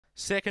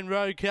Second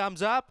row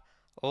comes up.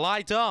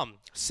 Light on.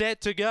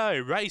 Set to go.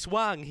 Race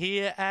 1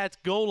 here at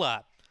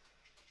Gawler.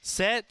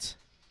 Set.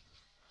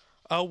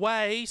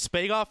 Away,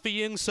 speed off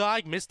the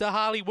inside. Mr.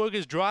 Hollywood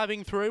is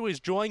driving through,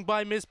 is joined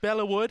by Miss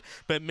Bellawood,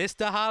 but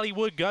Mr.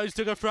 Hollywood goes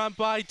to the front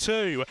by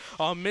 2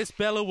 on Miss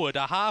Bellawood.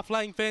 A half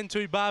length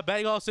into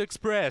Barbados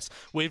Express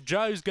with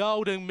Joe's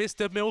Gold and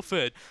Mr.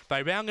 Milford.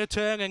 They round the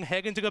turn and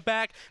head into the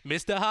back.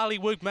 Mr.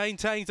 Hollywood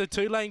maintains a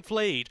 2-length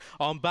lead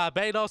on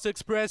Barbados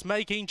Express,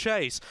 making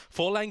chase.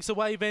 4 lengths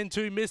away then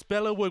to Miss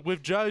Bellawood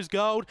with Joe's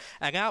Gold,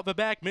 and out the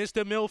back,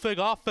 Mr. Milford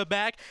off the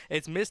back.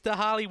 It's Mr.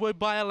 Hollywood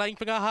by a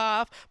length and a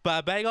half.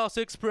 Barbados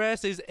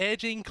Express is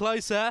edging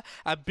closer.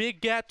 A big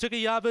gap to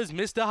the others.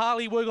 Mr.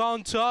 Hollywood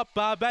on top.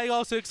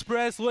 Barbados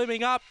Express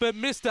looming up, but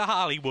Mr.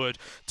 Hollywood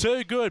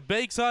too good.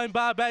 Beaks home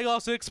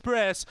Barbados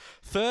Express.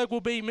 Third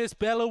will be Miss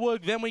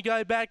Bellawood. Then we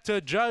go back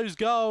to Joe's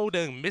Gold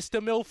and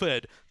Mr.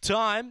 Milford.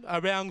 Time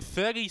around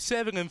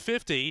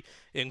 37:50.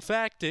 In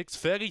fact, it's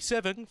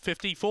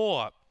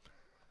 37:54.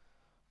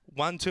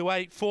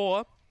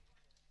 1284.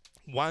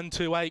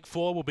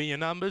 1284 will be your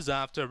numbers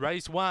after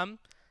race 1.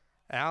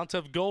 Out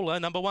of Gawler,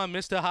 number 1,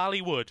 Mr.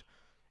 Hollywood.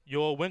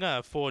 Your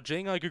winner for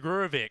Gino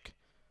Gregorovic.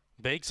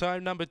 Beaks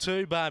home number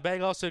 2,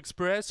 Barbados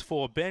Express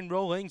for Ben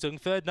Rawlings.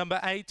 And third, number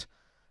 8,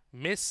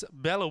 Miss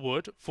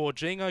Bellawood for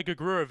Gino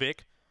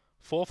Gregorovic.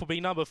 Fourth will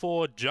be number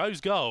 4, Joe's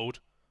Gold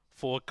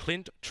for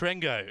Clint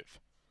Trengove.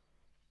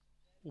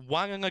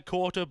 1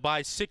 1/4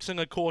 by 6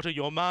 1/4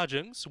 your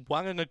margins.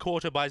 1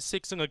 1/4 by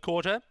 6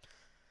 1/4.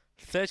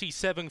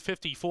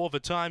 37:54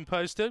 the time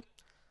posted.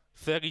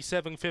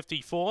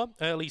 37:54,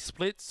 early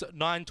splits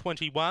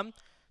 9:21,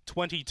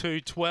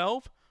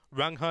 22:12,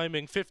 rung home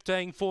in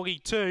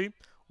 15:42,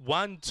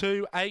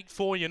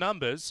 1284 your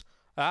numbers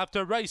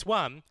after race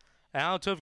 1 out of